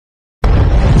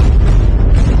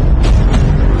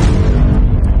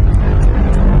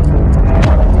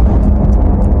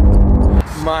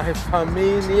es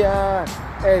familia.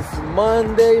 It's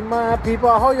Monday, my people.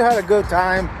 I hope you had a good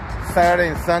time Saturday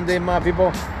and Sunday, my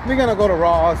people. We're gonna go to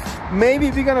Ross. Maybe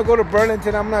we're gonna go to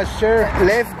Burlington, I'm not sure.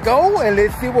 Let's go and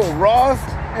let's see what Ross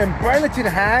and Burlington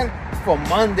had for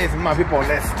Mondays, my people.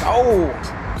 Let's go.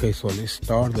 Okay, so let's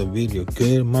start the video.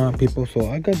 Good, my people.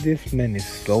 So I got this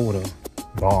Minnesota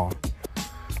ball.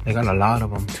 They got a lot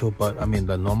of them too, but I mean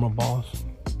the normal balls.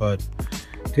 But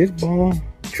this ball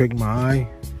tricked my eye.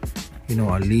 You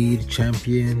know, a lead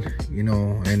champion, you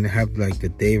know, and have like the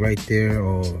day right there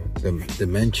or the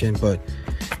dimension. But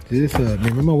this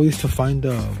remember we used to find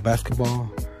the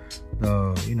basketball,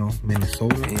 you know,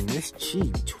 Minnesota, and it's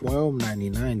cheap,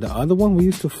 $12.99. The other one we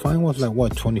used to find was like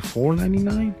what,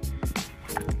 $24.99.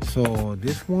 So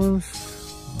this one's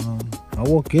I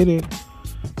will get it,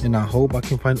 and I hope I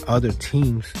can find other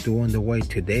teams doing the way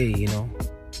today, you know.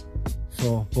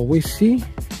 So but we see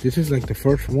this is like the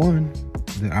first one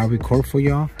that I record for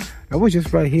y'all. I was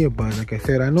just right here, but like I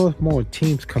said, I know it's more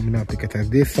teams coming up because I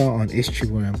did saw on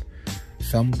Instagram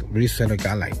some reseller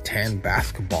got like 10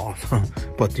 basketballs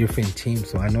but different teams,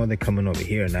 so I know they're coming over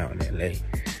here now in LA.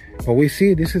 But we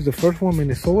see this is the first one,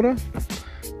 Minnesota,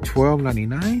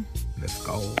 $12.99. Let's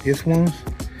go. This one's,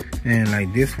 and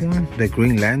like this one, the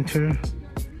Green Lantern,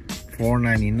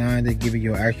 $4.99. They give you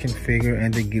your action figure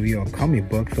and they give you a comic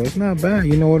book, so it's not bad,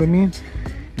 you know what I mean.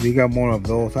 We got more of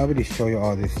those. I already show you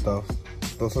all this stuff.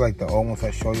 Those are like the old ones I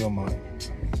showed you on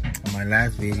my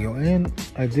last video. And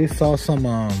I did saw some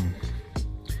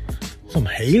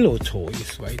Halo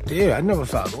toys right there. I never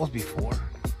saw those before.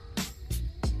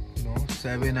 You know,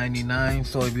 $7.99.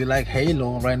 So if you like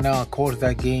Halo right now, of course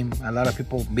that game, a lot of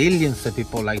people, millions of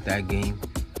people like that game.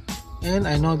 And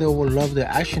I know they will love the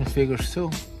action figures too.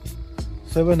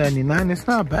 $7.99. It's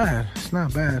not bad. It's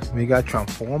not bad. We got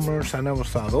Transformers. I never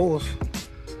saw those.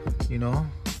 You know,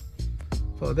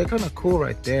 so they're kind of cool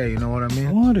right there, you know what I mean.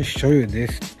 I wanted to show you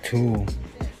this too.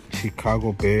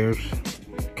 Chicago Bears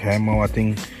camo. I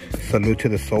think salute to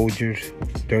the soldiers,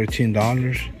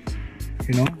 $13.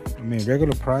 You know, I mean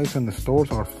regular price in the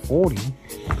stores are $40,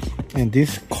 and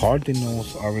this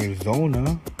Cardinals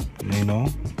Arizona, you know,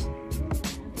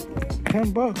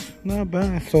 $10, not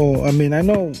bad. So I mean, I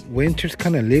know winter's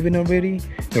kind of leaving already,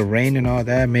 the rain and all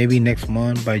that. Maybe next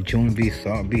month by June be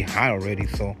hot already.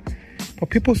 So but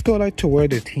people still like to wear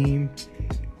the team.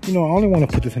 You know, I only want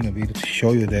to put this in the video to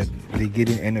show you that they get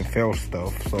in NFL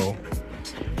stuff. So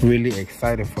really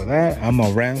excited for that. I'm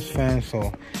a Rams fan,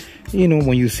 so you know,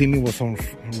 when you see me with some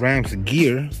Rams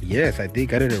gear, yes, I did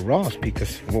get it at Ross,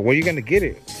 because well, where you gonna get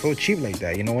it so cheap like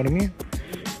that, you know what I mean?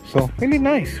 So really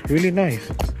nice, really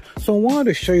nice. So I wanted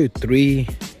to show you 3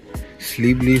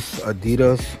 sleeveless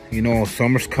Adidas. You know,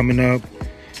 summer's coming up,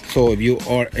 so if you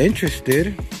are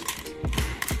interested,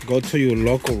 go to your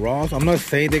local Ross. I'm not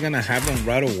saying they're gonna have them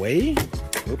right away.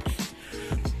 Oops.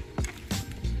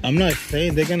 I'm not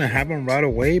saying they're gonna have them right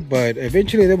away, but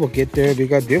eventually they will get there. We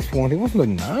got this one. It was look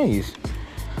nice.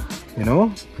 You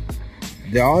know,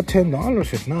 they're all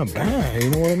 $10. It's not bad. You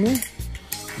know what I mean?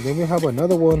 Then we have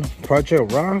another one,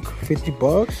 Project Rock, $50,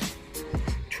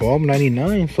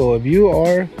 $12.99. So if you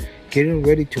are getting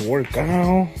ready to work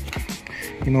out,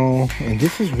 you know, and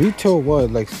this is retail,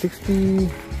 what, like $65.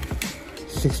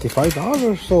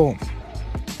 So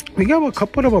we got a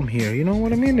couple of them here, you know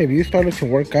what I mean? If you started to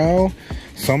work out,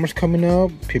 summer's coming up,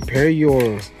 prepare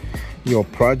your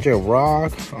Project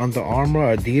Rock, Under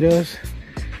Armour, Adidas,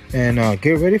 and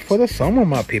get ready for the summer,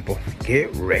 my people. Get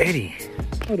ready.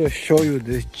 I'm going to show you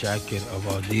this jacket of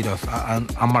Adidas.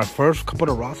 On my first couple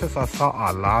of Rosses, I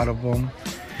saw a lot of them.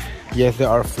 Yes, they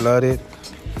are flooded.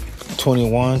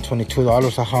 $21,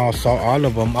 $22. I saw all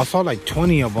of them. I saw like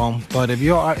 20 of them. But if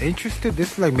you are interested,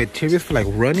 this is like materials for like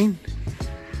running.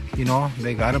 You know,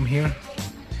 they got them here.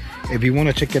 If you want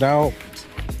to check it out,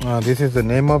 this is the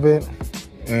name of it.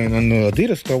 And on the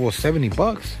Adidas store was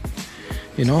 $70.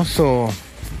 You know, so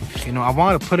you know, I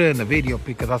wanted to put it in the video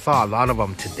because I saw a lot of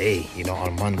them today, you know,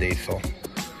 on Monday. So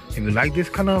if you like this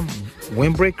kind of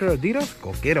windbreaker Adidas,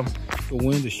 go get them. So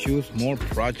when the shoes, more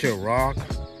Project Rock.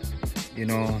 You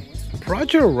know,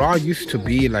 Project Rock used to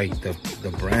be like the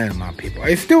brand, my people.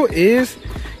 It still is.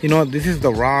 You know, this is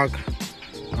the Rock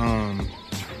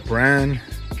brand,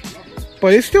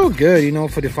 but it's still good. You know,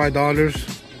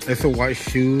 $45. It's a white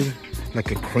shoe,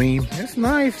 like a cream. It's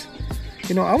nice.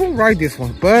 You know, I would ride this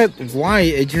one, but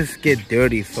white, it just get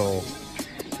dirty. So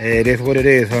it is what it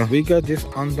is, huh? We got this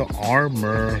Under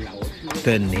Armour,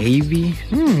 the navy.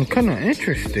 Kind of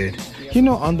interested. You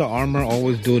know, Under Armour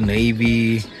always do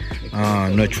navy,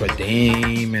 Notre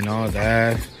Dame and all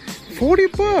that.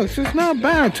 $40, it's not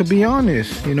bad, to be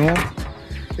honest. You know,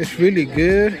 it's really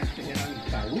good.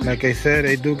 Like I said,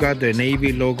 they do got their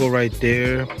Navy logo right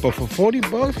there. But for 40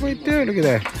 bucks right there, look at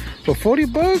that. For 40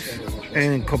 bucks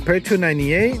and compared to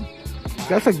 98,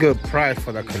 that's a good price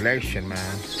for the collection,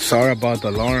 man. Sorry about the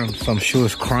alarm. Some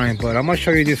shoes crying, but I'm gonna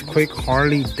show you this quick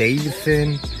Harley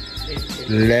Davidson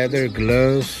leather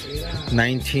gloves,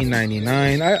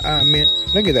 $19.99. I mean,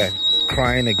 look at that.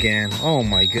 Crying again. Oh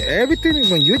my god. Everything,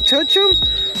 when you touch them,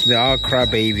 they're all cry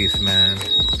babies, man.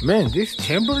 Man, these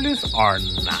Timberlands are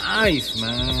nice,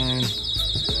 man.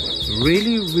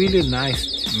 Really, really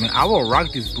nice. Man, I will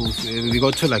rock these boots. If we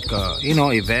go to like a, you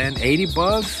know, event, 80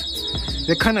 bucks.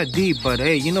 They're kind of deep, but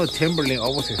hey, you know Timberland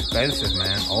always expensive,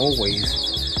 man. Always.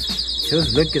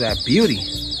 Just look at that beauty.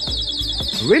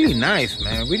 Really nice,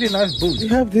 man. Really nice boots. You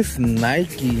have this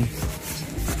Nike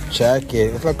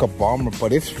jacket. It's like a bomber,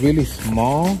 but it's really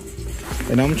small.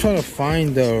 And I'm trying to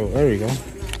find the, there we go.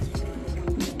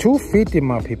 $250,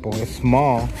 my people. It's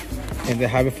small. And they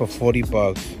have it for 40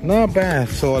 bucks. Not bad.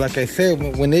 So like I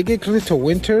said, when they get closer to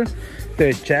winter,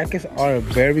 their jackets are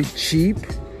very cheap.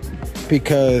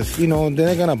 Because, you know, they're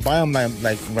not gonna buy them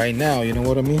like right now, you know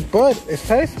what I mean? But it's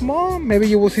size small. Maybe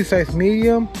you will see size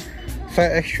medium.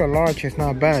 Size extra large. It's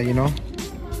not bad, you know?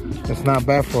 It's not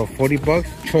bad for 40 bucks.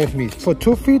 Trust me, for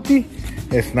 $250,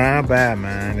 it's not bad,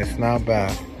 man. It's not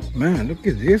bad. Man, look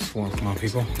at this one, my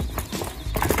people.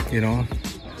 You know,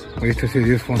 we used to see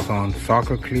this one's on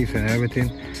soccer cleats and everything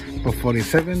for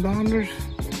 $47.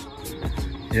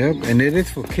 Yep, and it is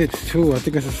for kids too. I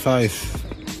think it's a size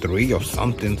 3 or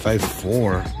something, size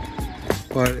 4.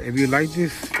 But if you like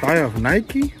this style of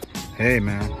Nike, hey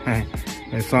man,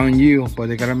 it's on you. But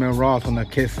they got them in Ross on the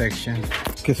kids section.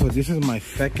 Okay, so this is my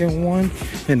second one,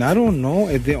 and I don't know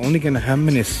if they're only gonna have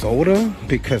Minnesota,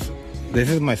 because this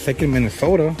is my second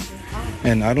Minnesota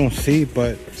and I don't see.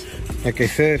 But like I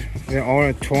said, they're all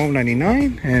at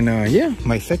 $12.99. And yeah,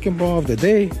 my second ball of the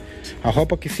day. I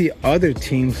hope I can see other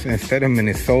teams instead of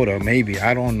Minnesota, maybe,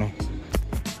 I don't know.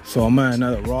 So I'm at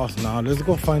another Ross now. Let's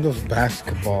go find those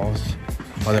basketballs.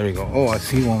 Oh, there we go. Oh, I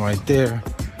see one right there.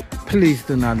 Please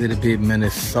do not let it be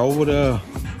Minnesota.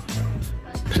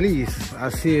 Please, I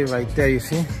see it right there, you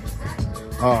see?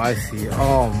 Oh, I see.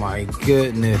 Oh my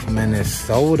goodness,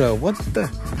 Minnesota. What the?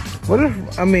 What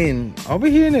if, I mean, over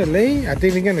here in LA, I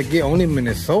think we're gonna get only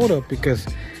Minnesota, because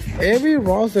every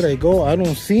Ross that I go, I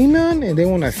don't see none. And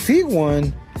then when I see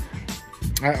one,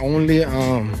 I only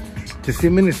to see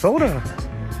Minnesota.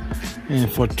 And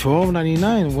for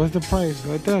 $12.99, what's the price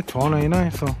right there?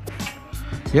 $12.99. So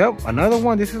yep, another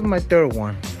one. This is my third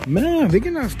one. Man, we're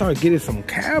gonna start getting some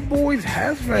Cowboys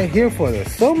hats right here for the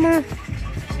summer.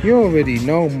 You already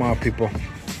know, my people.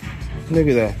 Look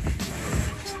at that.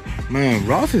 Man,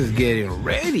 Ross is getting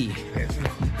ready.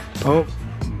 Oh,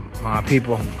 my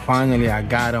people, finally I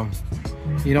got them.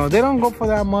 You know, they don't go for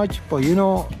that much, but you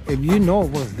know, if you know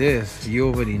what's this, you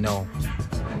already know.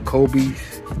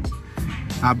 Kobe's.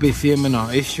 I've been seeing them on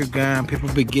Instagram. People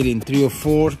be getting 3 or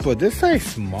 4s, but this size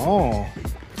small.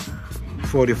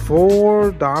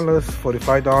 $44,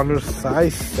 $45,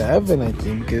 size 7, I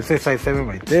think. It says size 7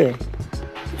 right there.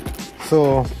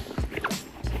 So,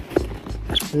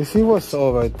 you see what's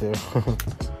up right there.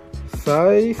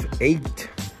 Size 8.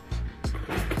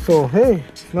 So, hey,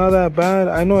 it's not that bad.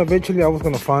 I know eventually I was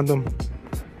gonna find them.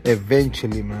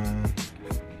 Eventually, man.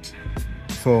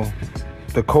 So,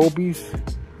 the Kobe's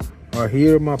are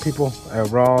here, my people, at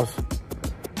Ross.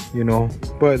 You know,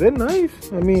 but they're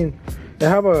nice. I mean, they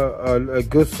have a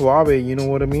good suave, you know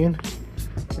what I mean?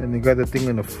 And they got the thing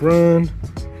in the front.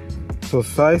 So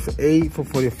size 8 for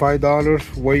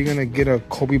 $45. Where are you gonna get a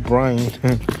Kobe Bryant?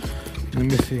 Let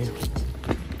me see.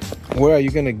 Where are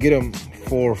you gonna get them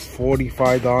for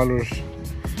 $45?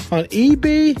 On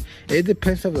eBay, it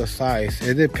depends on the size.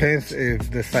 It depends if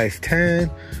the size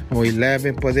 10 or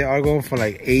 11, but they are going for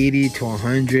like 80 to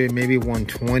 100, maybe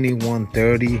 120,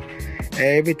 130.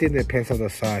 Everything depends on the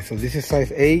size. So this is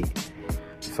size 8.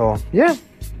 So yeah,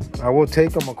 I will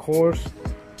take them, of course,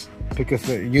 because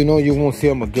you know you won't see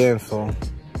them again. So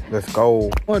let's go.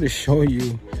 I want to show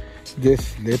you this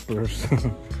slippers. Look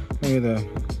at that.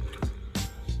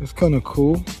 It's kind of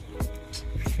cool.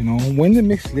 You know, when they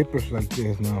make slippers like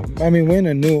this now. I mean, when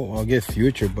a new, I guess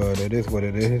future, but it is what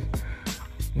it is.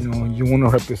 You know, you want to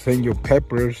represent your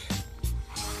peppers.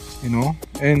 You know,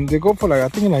 and they go for like, I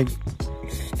think like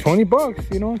 20 bucks,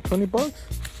 you know, 20 bucks.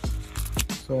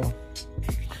 So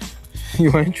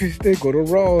you are interested, go to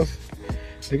Ross.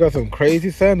 They got some crazy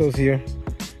sandals here.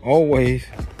 Always.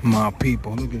 My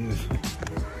people, look at this.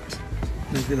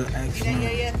 Look at the action.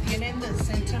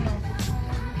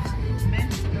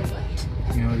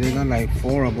 You know, they got like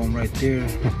 4 of them right there.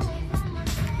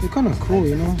 They're kind of cool,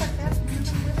 you know.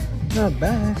 Not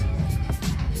bad.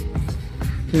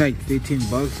 They're like 15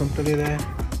 bucks, something like that.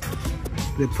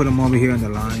 They put them over here on the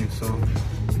line, so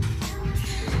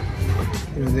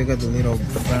you know, they got the little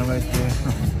brand right there.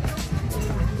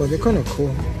 But they're kind of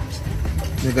cool.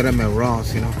 They got them at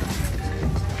Ross, you know.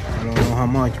 I don't know how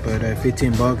much, but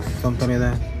 15 bucks, something like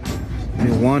that.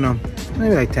 You want them,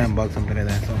 maybe like 10 bucks, something like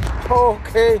that. So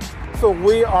okay, so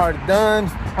we are done.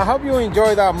 I hope you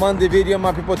enjoyed our Monday video,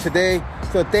 my people, today.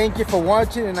 So thank you for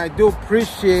watching, and I do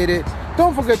appreciate it.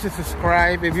 Don't forget to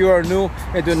subscribe if you are new,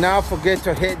 and do not forget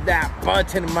to hit that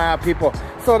button, my people.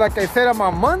 So like I said, on my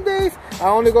Mondays, I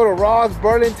only go to Ross,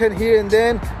 Burlington, here and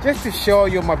then, just to show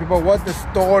you, my people, what the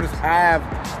stores have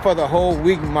for the whole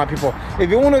week, my people. If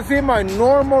you want to see my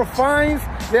normal finds,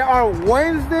 they are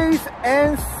Wednesdays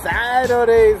and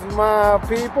Saturdays, my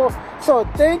people. So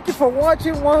thank you for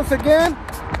watching once again.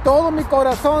 Todo mi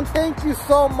corazón, thank you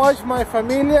so much, my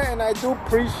familia, and I do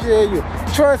appreciate you.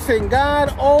 Trust in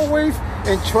God always,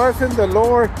 and trust in the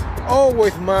Lord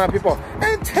always, my people.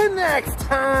 Until next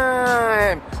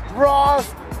time,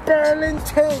 Ross,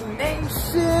 Burlington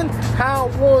Nation, I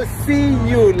will see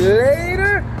you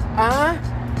later.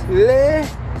 Alligator,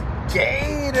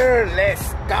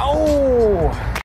 let's go.